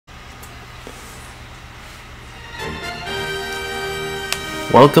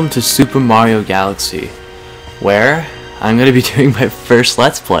Welcome to Super Mario Galaxy, where I'm going to be doing my first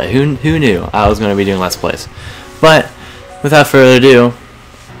Let's Play. Who knew I was going to be doing Let's Plays? But, without further ado,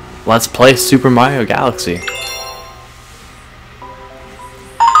 let's play Super Mario Galaxy.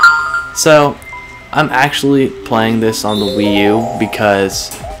 So, I'm actually playing this on the Wii U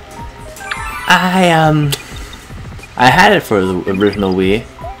because I had it for the original Wii,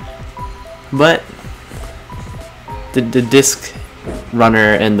 but the disc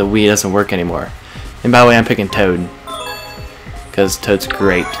runner in the Wii doesn't work anymore. And by the way, I'm picking Toad because Toad's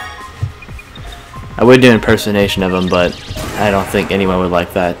great. I would do an impersonation of him, but I don't think anyone would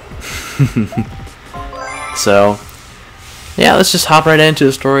like that. So yeah, let's just hop right into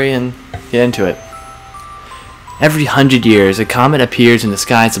the story and get into it. Every 100 years, a comet appears in the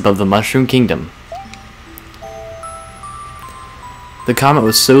skies above the Mushroom Kingdom. The comet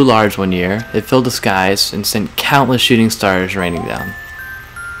was so large one year, it filled the skies and sent countless shooting stars raining down.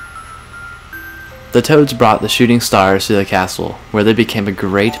 The Toads brought the shooting stars to the castle, where they became a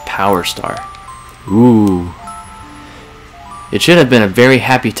great power star. Ooh. It should have been a very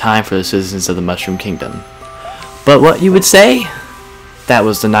happy time for the citizens of the Mushroom Kingdom. But what you would say? That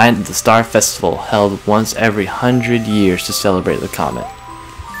was the night of the Star Festival, held once every 100 years to celebrate the comet.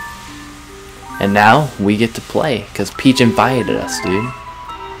 And now we get to play, because Peach invited us, dude.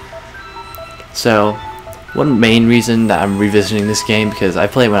 So, one main reason that I'm revisiting this game, because I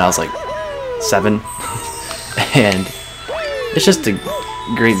played when I was like 7, and it's just a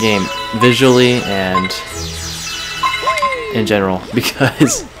great game, visually and in general,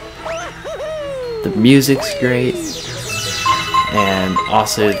 because the music's great, and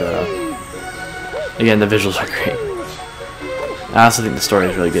also the visuals are great. I also think the story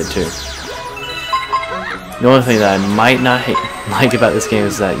is really good too. The only thing that I might not like about this game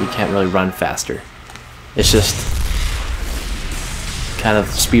is that you can't really run faster. It's just kind of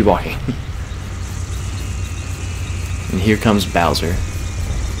speed walking. And here comes Bowser.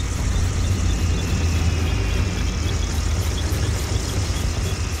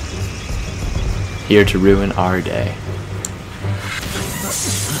 Here to ruin our day.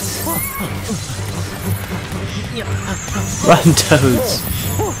 Run, Toads!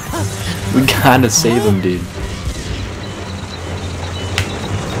 We gotta save him, dude.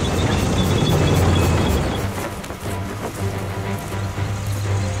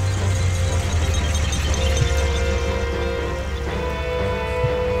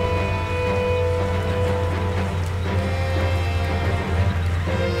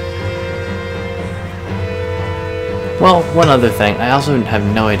 Well, one other thing, I also have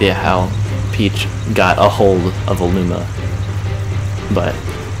no idea how Peach got a hold of a Luma, but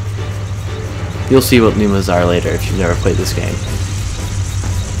you'll see what Lumas are later if you've never played this game.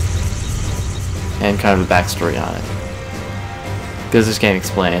 And kind of a backstory on it, because this game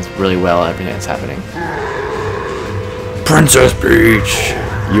explains really well everything that's happening. Princess Peach,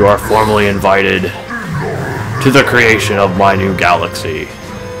 you are formally invited to the creation of my new galaxy.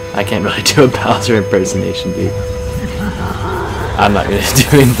 I can't really do a Bowser impersonation, dude. I'm not gonna be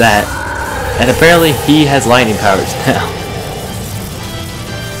doing that. And apparently he has lightning powers now.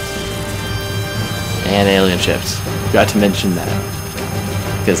 And alien ships. Forgot to mention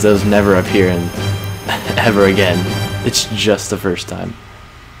that. Because those never appear in ever again. It's just the first time.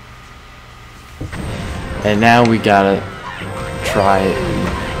 And now we gotta try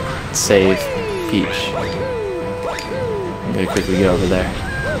and save Peach. I'm gonna quickly get over there.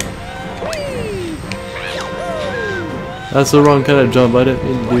 That's the wrong kind of jump, I didn't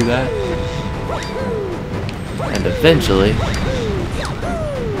mean to do that. And eventually,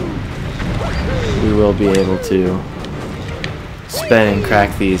 we will be able to spin and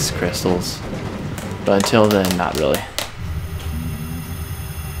crack these crystals. But until then, not really.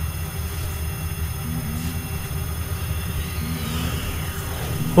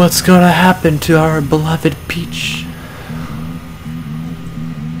 What's gonna happen to our beloved Peach?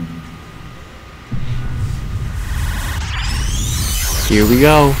 Here we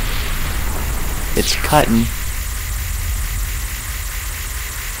go. It's cutting.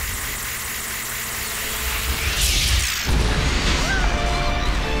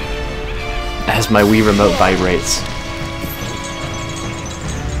 As my Wii remote vibrates.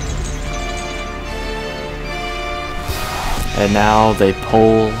 And now they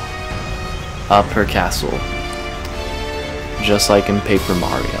pull up her castle. Just like in Paper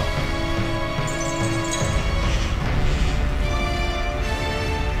Mario.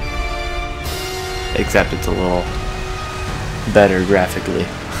 Except it's a little better graphically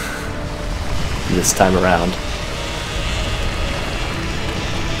this time around.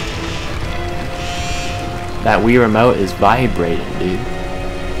 That Wii remote is vibrating, dude.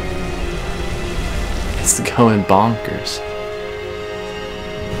 It's going bonkers.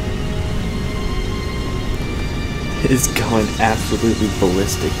 It's going absolutely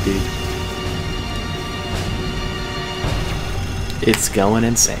ballistic, dude. It's going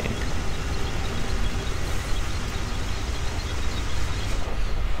insane.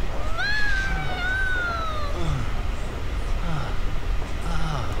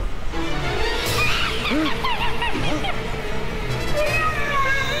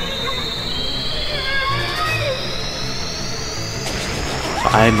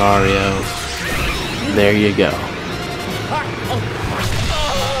 Hi, Mario. There you go.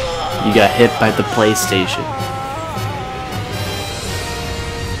 You got hit by the PlayStation.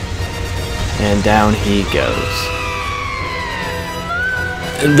 And down he goes.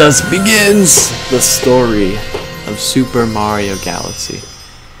 And thus begins the story of Super Mario Galaxy.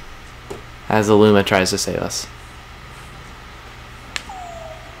 As Illuma tries to save us.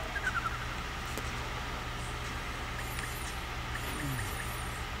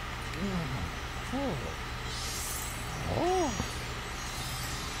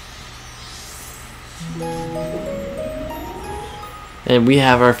 And we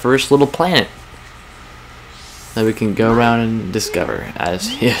have our first little planet that we can go around and discover as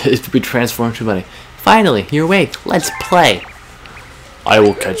we transform to money. Finally, you're awake. Let's play. I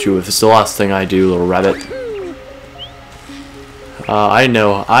will catch you if it's the last thing I do, little rabbit. I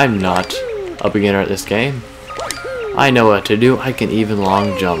know I'm not a beginner at this game. I know what to do. I can even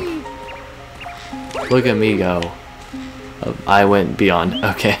long jump. Look at me go. I went beyond.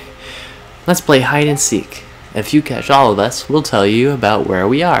 Okay. Let's play hide and seek. If you catch all of us, we'll tell you about where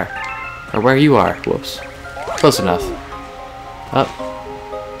we are. Or where you are. Whoops. Close enough. Oh.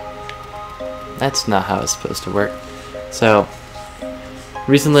 That's not how it's supposed to work. So,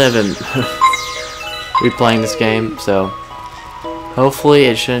 recently I've been replaying this game, so hopefully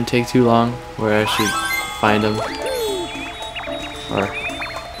it shouldn't take too long where I should find them. Or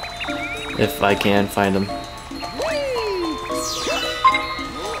if I can find them.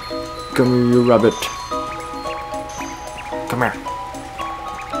 Come here, you rabbit. Come here.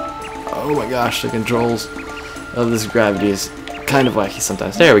 Oh my gosh, the controls of this gravity is kind of wacky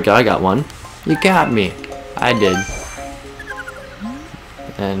sometimes. There we go, I got one. You got me. I did.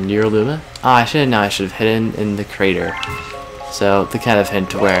 And you're Luma? Oh, I should have hidden in the crater. So, to kind of hint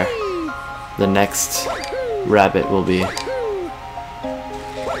to where the next rabbit will be.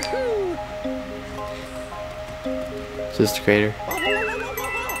 Is this the crater?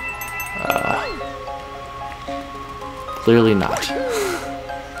 Clearly not.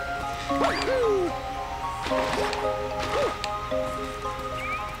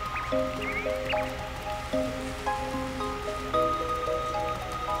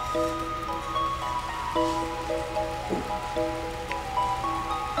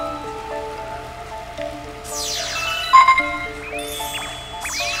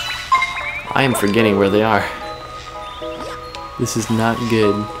 I am forgetting where they are. This is not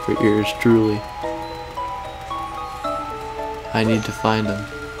good for ears, truly. I need to find them.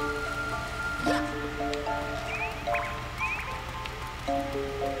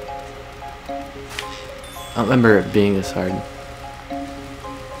 I don't remember it being this hard.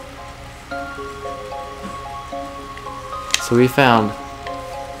 So we found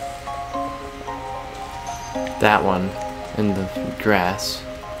that one in the grass.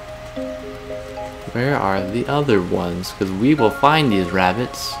 Where are the other ones? Because we will find these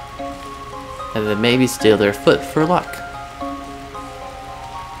rabbits and then maybe steal their foot for luck.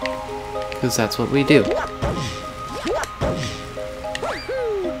 Because that's what we do. Do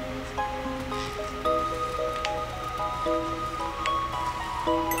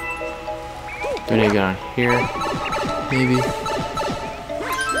I need to get on here? Maybe.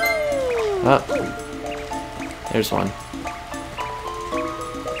 Oh. There's one.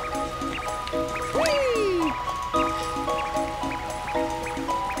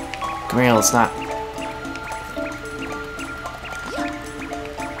 Come here, let's not.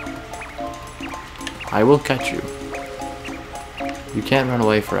 I will catch you. You can't run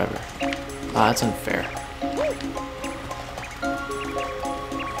away forever. Oh, that's unfair.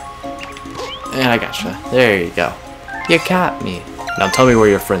 And I gotcha. There you go. You caught me. Now tell me where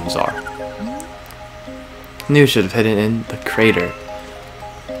your friends are. Knew should have hidden in the crater.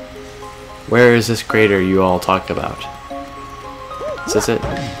 Where is this crater you all talk about? Is this it?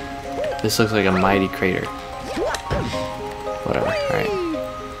 This looks like a mighty crater. Whatever, alright.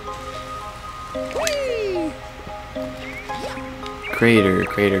 Crater,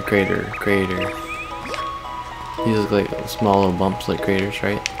 crater, crater, crater. These look like small little bumps like craters,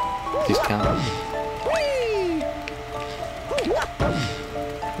 right? These count them.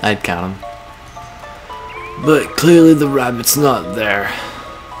 I'd count them. But clearly the rabbit's not there.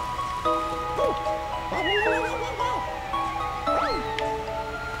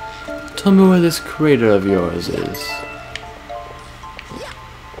 Tell me where this crater of yours is.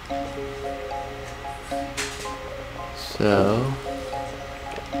 So...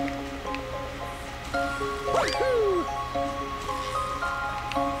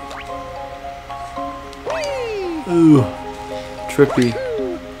 Ooh, trippy.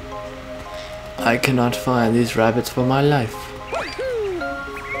 I cannot find these rabbits for my life.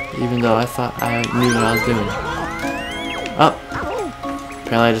 Even though I thought I knew what I was doing. Oh!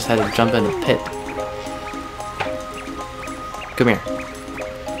 Apparently I just had to jump in the pit. Come here.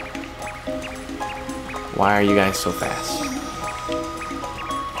 Why are you guys so fast?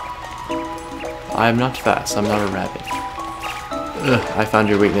 I'm not fast, I'm not a rabbit. Ugh, I found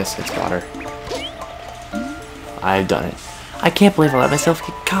your weakness, it's water. I've done it. I can't believe I let myself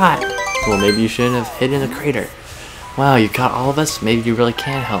get caught. Well, maybe you shouldn't have hid in the crater. Wow, you caught all of us? Maybe you really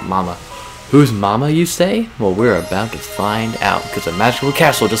can help Mama. Who's Mama, you say? Well, we're about to find out, because a magical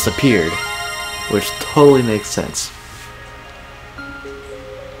castle just appeared. Which totally makes sense.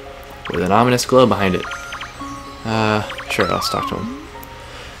 With an ominous glow behind it. Sure, I'll talk to him.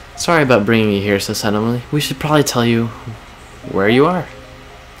 Sorry about bringing you here so suddenly. We should probably tell you where you are.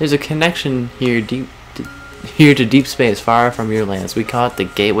 There's a connection here to deep space far from your lands. We call it the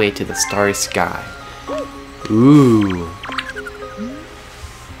gateway to the starry sky. Ooh.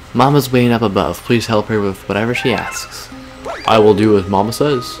 Mama's waiting up above. Please help her with whatever she asks. I will do as Mama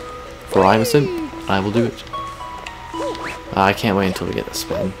says. For I am a simp, I will do it. I can't wait until we get the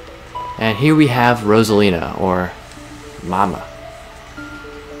spin. And here we have Rosalina, or Mama.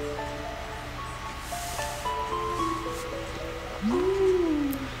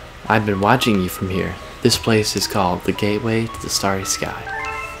 I've been watching you from here. This place is called the Gateway to the Starry Sky.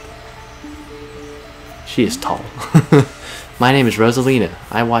 She is tall. My name is Rosalina.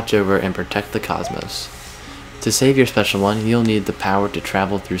 I watch over and protect the cosmos. To save your special one, you'll need the power to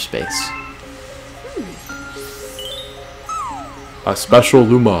travel through space. A special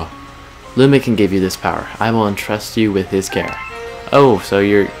Luma. Luma can give you this power. I will entrust you with his care. Oh, so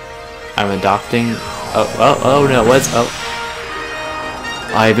I'm adopting... Oh no, what's... Oh.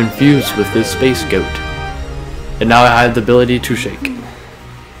 I have infused with this space goat. And now I have the ability to shake.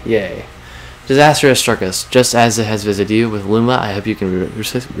 Yay. Disaster has struck us. Just as it has visited you with Luma, I hope you can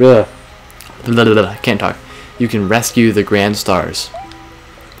can't talk. You can rescue the grand stars.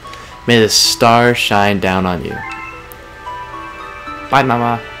 May the stars shine down on you. Bye,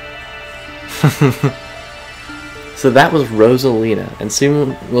 Mama. So that was Rosalina, and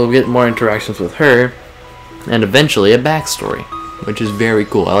soon we'll get more interactions with her, and eventually a backstory, which is very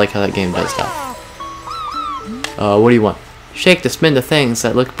cool. I like how that game does that. What do you want? Shake to spin the things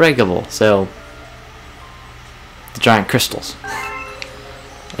that look breakable, so the giant crystals.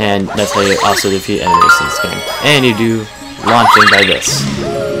 And that's how you also defeat enemies in this game. And you do launching by this.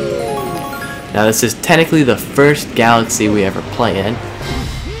 Now this is technically the first Galaxy we ever play in.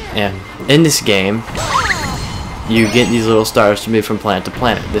 And in this game, you get these little stars to move from planet to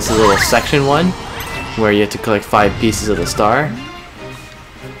planet. This is a little section 1, where you have to collect 5 pieces of the star.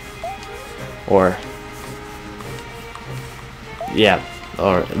 Or... yeah,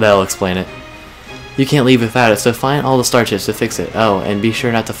 or they'll explain it. You can't leave without it, so find all the star chips to fix it. Oh, and be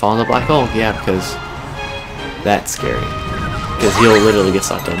sure not to fall in the black hole. Yeah, because that's scary. Because he'll literally get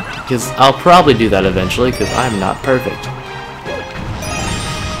sucked in. Because I'll probably do that eventually, because I'm not perfect.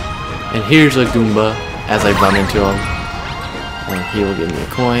 And here's a Goomba, as I run into him. And he will give me a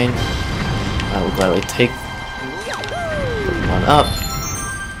coin. I will gladly take one up.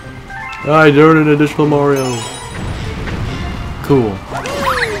 I earned an additional Mario. Cool.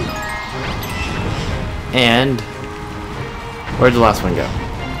 And where'd the last one go?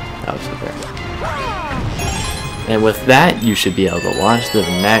 That was up there. And with that, you should be able to launch to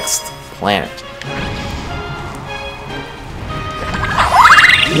the next planet.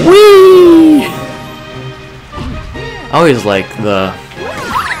 Whee! I always like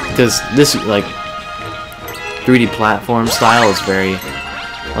because this like 3D platform style is very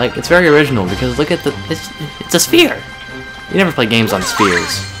it's very original, because look at it's a sphere. You never play games on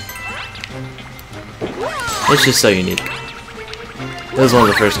spheres. It's just so unique. It was one of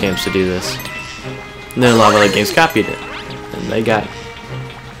the first games to do this. And then a lot of other games copied it. And they got...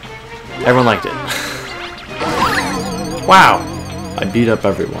 everyone liked it. Wow! I beat up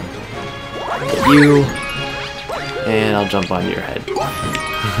everyone. Get you. And I'll jump onto your head.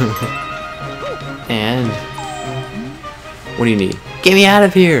 And... what do you need? Get me out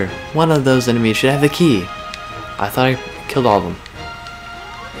of here! One of those enemies should have the key. I thought I killed all of them.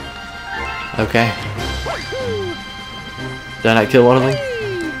 Okay. Did I not kill one of them?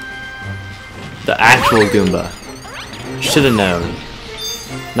 The actual Goomba. Should have known.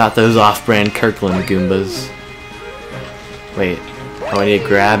 Not those off-brand Kirkland Goombas. Wait. Oh, I need to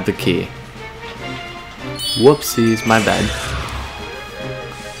grab the key. Whoopsies, my bad.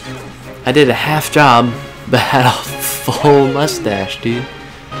 I did a half job, but had a full mustache, dude.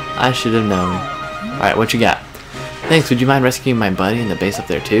 I should have known. Alright, what you got? Thanks, would you mind rescuing my buddy in the base up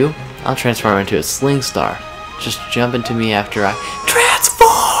there too? I'll transform into a sling star. Just jump into me after I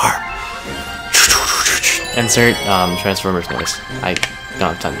transform! Insert Transformers noise. I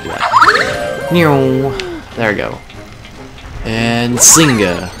don't have time to do that. There we go. And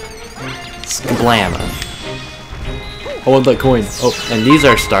Singa. Skablamma. I want that coin. Oh, and these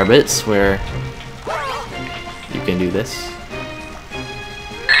are star bits where you can do this.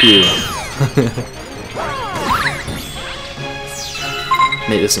 Ew.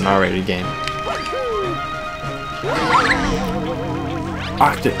 Make this an R-rated game.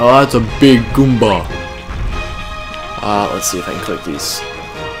 Oh, that's a big Goomba. Let's see if I can click these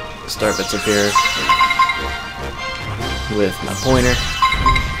star bits up here with my pointer.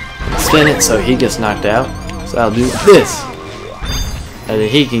 Spin it so he gets knocked out. So I'll do this. And then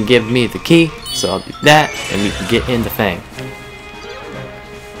he can give me the key. So I'll do that and we can get in the thing.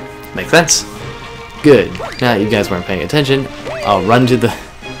 Make sense? Good. Now that you guys weren't paying attention, I'll run to the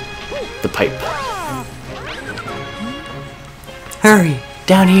pipe. Hurry!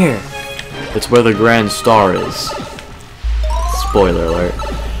 Down here! It's where the Grand Star is. Spoiler alert.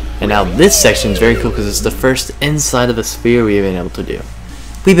 And now this section is very cool because it's the first inside of the sphere we've been able to do.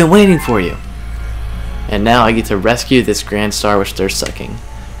 We've been waiting for you! And now I get to rescue this Grand Star which they're sucking.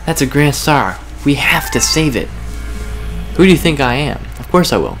 That's a Grand Star. We have to save it. Who do you think I am? Of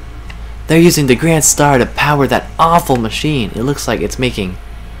course I will. They're using the Grand Star to power that awful machine. It looks like it's making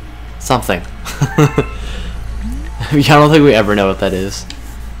something. I don't think we ever know what that is.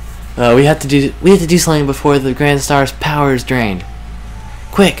 We have to do something before the Grand Star's power is drained.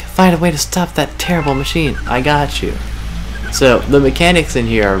 Quick, find a way to stop that terrible machine. I got you. So the mechanics in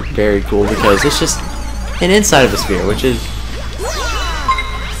here are very cool because it's just an inside of a sphere, which is,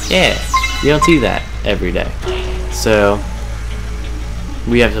 yeah, you don't see that every day. So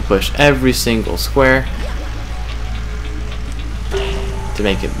we have to push every single square to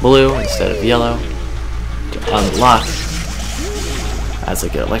make it blue instead of yellow to unlock. As I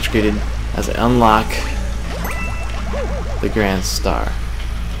get electrocuted, as I unlock the Grand Star.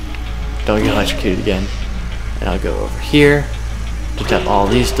 Don't get electrocuted again. And I'll go over here to tap all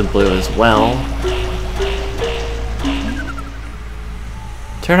these to blue as well.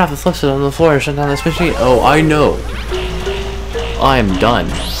 Turn off the flip switch on the floor and shut down this machine. Oh, I know. I am done.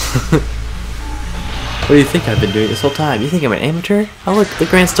 What do you think I've been doing this whole time? You think I'm an amateur? Oh look, the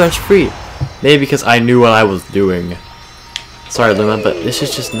Grand Star's free. Maybe because I knew what I was doing. Sorry, Luma, but this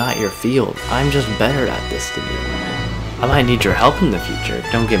is just not your field. I'm just better at this than you. I might need your help in the future,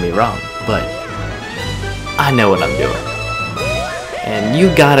 don't get me wrong, but I know what I'm doing. And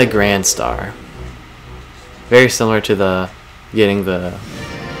you got a Grand Star. Very similar to the getting the,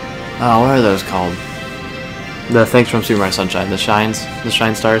 oh, what are those called? The things from Super Mario Sunshine, the shine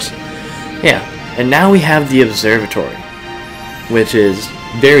stars. Yeah, and now we have the observatory, which is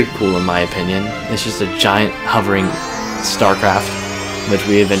very cool in my opinion. It's just a giant hovering starcraft, which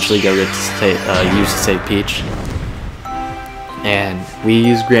we eventually go get to use to save Peach. And we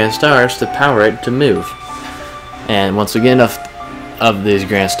use Grand Stars to power it to move. And once we get enough of these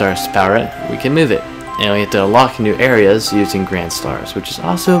Grand Stars to power it, we can move it. And we have to unlock new areas using Grand Stars, which is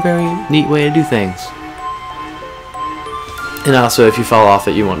also a very neat way to do things. And also, if you fall off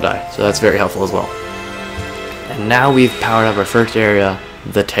it, you won't die. So that's very helpful as well. And now we've powered up our first area,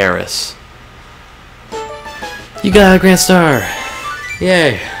 the terrace. You got a Grand Star!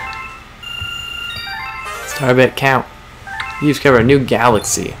 Yay! Starbit count. You've discovered a new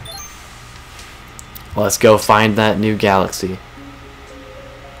galaxy. Let's go find that new galaxy.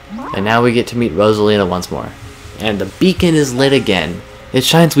 And now we get to meet Rosalina once more. And the beacon is lit again. It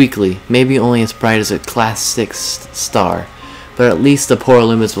shines weakly, maybe only as bright as a class 6 star. But at least the poor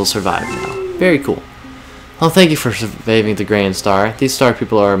Lumens will survive now. Very cool. Well, thank you for saving the Grand Star. These star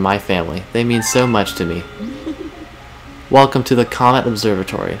people are my family. They mean so much to me. Welcome to the Comet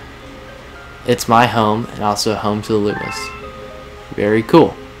Observatory. It's my home and also home to the Lumas. Very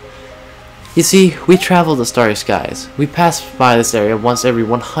cool. You see, we travel the starry skies. We pass by this area once every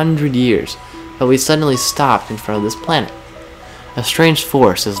 100 years, but we suddenly stopped in front of this planet. A strange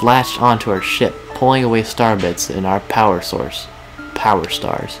force has latched onto our ship, pulling away star bits in our power stars.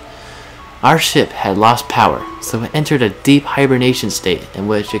 Our ship had lost power, so it entered a deep hibernation state in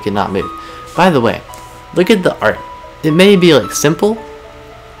which it could not move. By the way, look at the art. It may be like simple,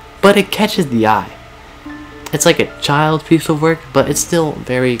 but it catches the eye. It's like a child piece of work, but it's still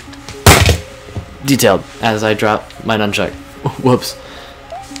very detailed. As I drop my nunchuck. Whoops.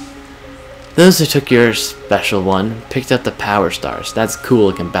 Those who took your special one picked up the power stars. That's cool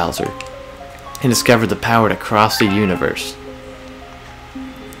looking Bowser. And discovered the power to cross the universe.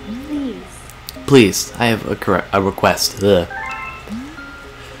 Please, I have a request. Ugh.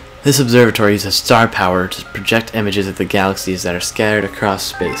 This observatory uses star power to project images of the galaxies that are scattered across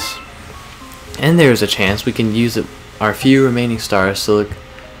space. And there is a chance we can use our few remaining stars to look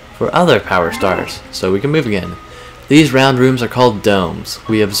for other power stars, so we can move again. These round rooms are called domes.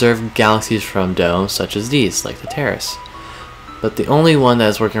 We observe galaxies from domes such as these, like the terrace. But the only one that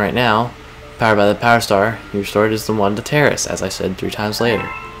is working right now, powered by the power star you restored, is the one, the terrace, as I said 3 times later.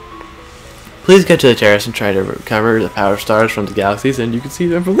 Please get to the terrace and try to recover the power stars from the galaxies, and you can see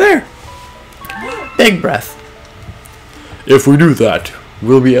them from there. Big breath. If we do that,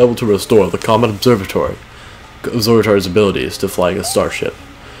 we'll be able to restore the Comet Observatory's abilities to fly a starship.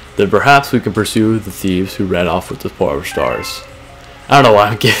 Then perhaps we can pursue the thieves who ran off with the power stars. I don't know why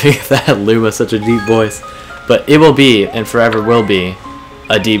I'm giving that Luma such a deep voice, but it will be, and forever will be,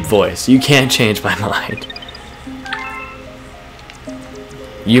 a deep voice. You can't change my mind.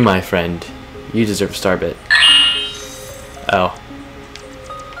 You, my friend, you deserve a star bit. Oh.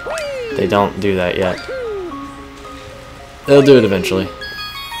 They don't do that yet. They'll do it eventually.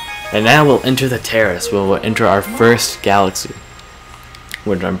 And now we'll enter the terrace. We'll enter our first galaxy,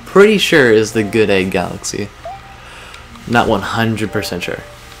 which I'm pretty sure is the Good Egg Galaxy. Not 100% sure.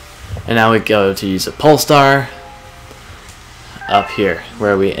 And now we go to use a pole star up here,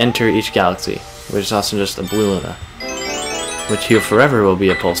 where we enter each galaxy, which is also just a blue Luna, which here forever will be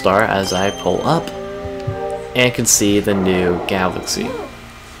a pole star as I pull up and can see the new galaxy.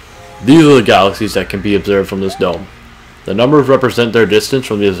 These are the galaxies that can be observed from this dome. The numbers represent their distance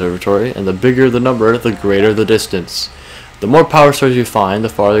from the observatory, and the bigger the number, the greater the distance. The more power stars you find, the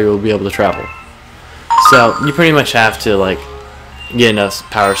farther you will be able to travel. So you pretty much have to like get enough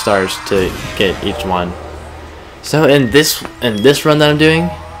power stars to get each one. So in this run that I'm doing,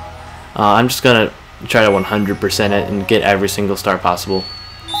 I'm just gonna try to 100% it and get every single star possible.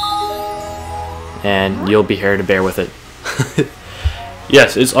 And you'll be here to bear with it.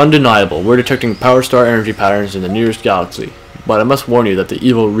 Yes, it's undeniable. We're detecting power star energy patterns in the nearest galaxy. But I must warn you that the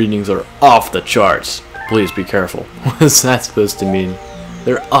evil readings are off the charts. Please be careful. What is that supposed to mean?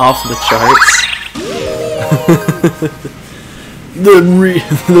 They're off the charts?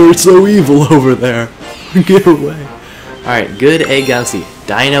 They're so evil over there. Get away. Alright, Good Egg Galaxy.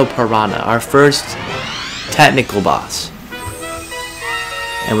 Dino Piranha, our first technical boss.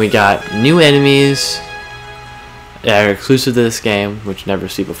 And we got new enemies that are exclusive to this game, which never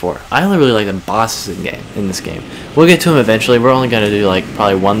see before. I only really like the bosses in this game. We'll get to them eventually. We're only going to do like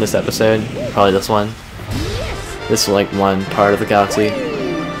probably one this episode. Probably this one. This is like one part of the galaxy.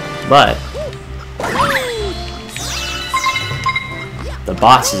 But the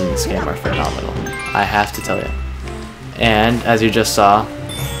bosses in this game are phenomenal, I have to tell you. And as you just saw,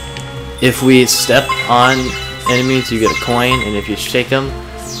 if we step on enemies, you get a coin, and if you shake them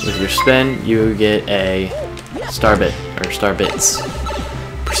with your spin, you get a star bit, or star bits,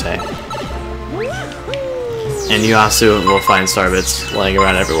 per se. And you also will find star bits lying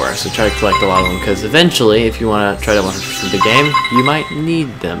around everywhere, so try to collect a lot of them, because eventually, if you want to try to 100% the game, you might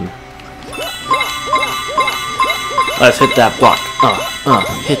need them. Let's hit that block.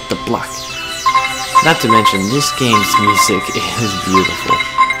 Hit the block. Not to mention, this game's music is beautiful.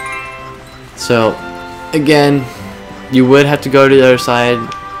 So, again, you would have to go to the other side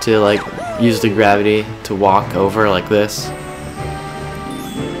to like use the gravity to walk over like this.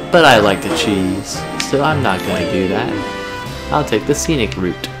 But I like the cheese, so I'm not going to do that. I'll take the scenic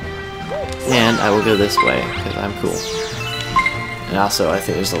route. And I will go this way, because I'm cool. And also, I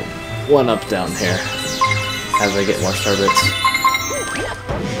think there's a one up down here as I get more star bits.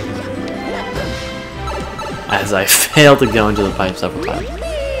 As I fail to go into the pipe several times.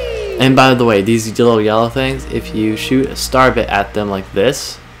 And by the way, these little yellow things, if you shoot a star bit at them like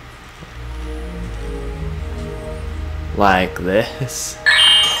this,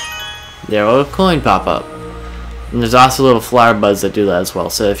 there will a coin pop up. And there's also little flower buds that do that as well.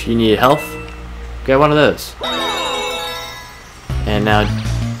 So if you need health, get one of those. And now,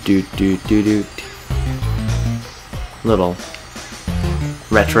 little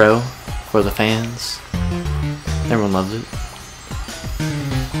retro for the fans. Everyone loves it.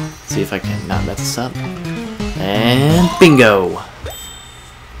 See if I can not mess this up. And bingo!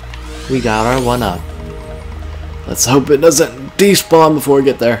 We got our one up. Let's hope it doesn't despawn before we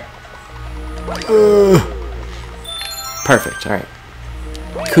get there. Perfect. Alright.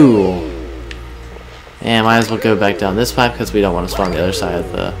 Cool. And might as well go back down this pipe because we don't want to spawn on the other side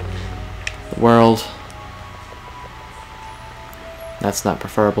of the world. That's not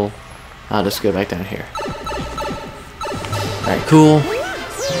preferable. I'll just go back down here. Alright, cool.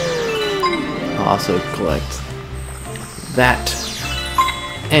 I'll also collect that.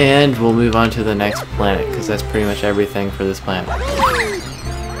 And we'll move on to the next planet because that's pretty much everything for this planet.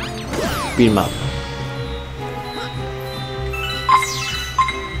 Beat 'em up.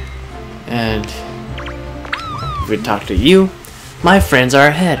 And if we talk to you, my friends are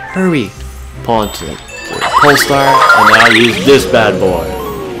ahead. Hurry! Pull into the pole star, and then I'll use this bad boy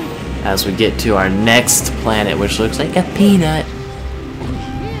as we get to our next planet, which looks like a peanut.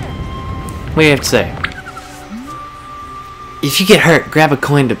 What do you have to say? If you get hurt, grab a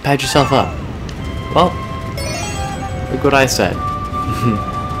coin to patch yourself up. Well, look what I said.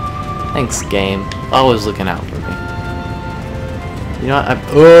 Thanks, game. Always looking out for me. You know what? I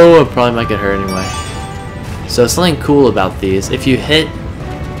probably might get hurt anyway. So something cool about these, if you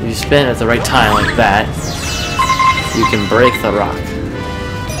spin at the right time like that, you can break the rock.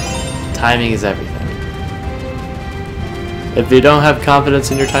 Timing is everything. If you don't have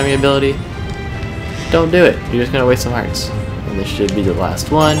confidence in your timing ability, don't do it. You're just gonna waste some hearts. And this should be the last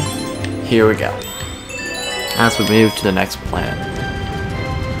one. Here we go. As we move to the next planet.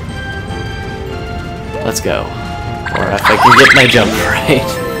 Let's go. Or if I can get my jump right.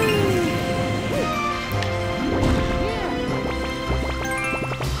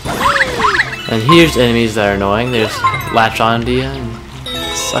 And here's enemies that are annoying. They just latch onto you and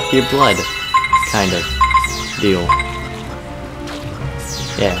suck your blood. Kind of deal.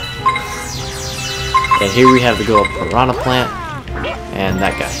 Yeah. And here we have the good old piranha plant. And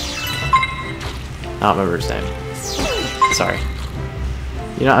that guy. I don't remember his name. Sorry.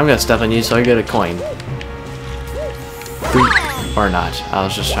 You know, I'm gonna step on you so I get a coin. Or not. I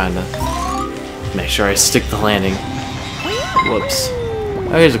was just trying to make sure I stick the landing. Whoops.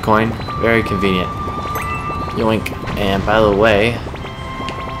 Oh, here's a coin. Very convenient. Yoink. And by the way,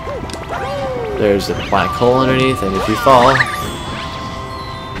 there's a black hole underneath, and if you fall,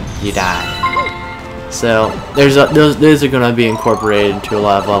 you die. So those are going to be incorporated into a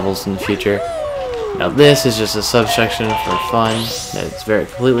lot of levels in the future. Now this is just a subsection for fun. It's very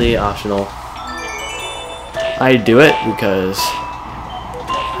completely optional. I do it because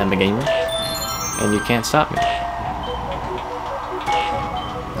I'm a gamer, and you can't stop me.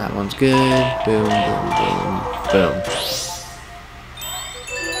 That one's good. Boom, boom, boom, boom.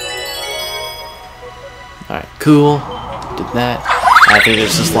 Alright, cool. Did that. I think it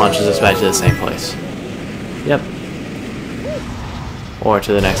just launches us back to the same place. Yep. Or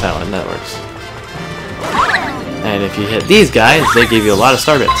to the next island, that works. And if you hit these guys, they give you a lot of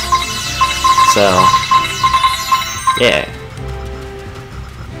star bits. So, yeah.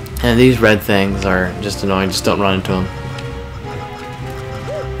 And these red things are just annoying, just don't run into them.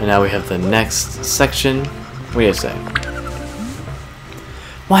 And now we have the next section. What do you say?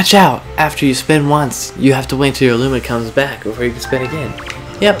 Watch out! After you spin once, you have to wait till your Luma comes back before you can spin again.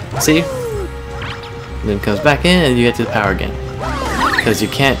 Yep, see? And then it comes back in and you get to the power again. Because you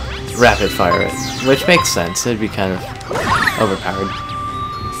can't rapid fire it, which makes sense. It'd be kind of overpowered.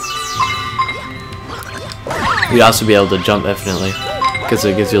 You'd also be able to jump infinitely, because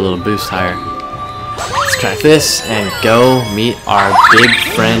it gives you a little boost higher. Let's crack this and go meet our big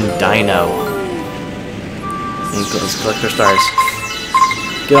friend Dino. And let's collect our stars.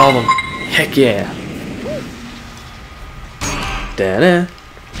 Get all of them. Heck yeah. Da-da.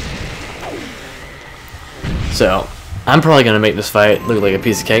 So, I'm probably going to make this fight look like a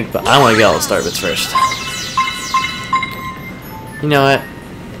piece of cake, but I want to get all the star bits first. You know what?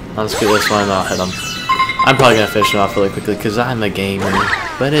 I'll just get this one and I'll hit them. I'm probably going to finish it off really quickly because I'm a gamer,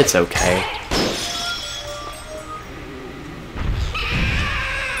 but it's okay.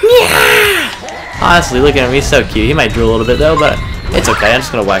 Yeah! Honestly, looking at me, he's so cute. He might drool a little bit though, but it's okay. I'm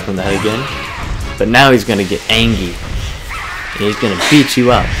just going to whack him in the head again. But now he's going to get angry. And he's going to beat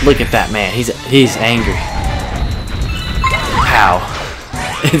you up. Look at that man. He's angry. Pow.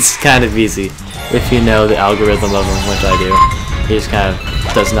 It's kind of easy if you know the algorithm of him, which I do. He just kind of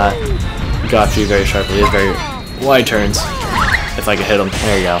does not go after you very sharply. He has very wide turns. If I could hit him.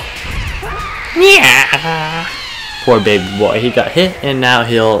 There you go. Yeah. Poor baby boy. He got hit and now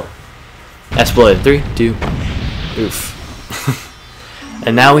he'll explode. 3, 2, oof.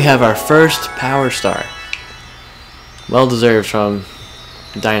 And now we have our first power star. Well deserved from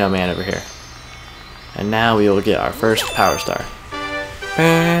Dino Man over here. And now we will get our first power star.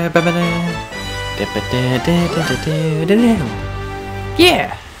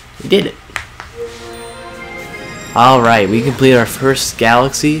 Yeah! We did it. Alright, we completed our first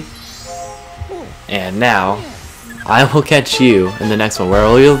galaxy. And now, I will catch you in the next one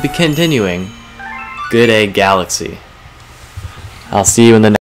where we will be continuing Good Egg Galaxy. I'll see you in the next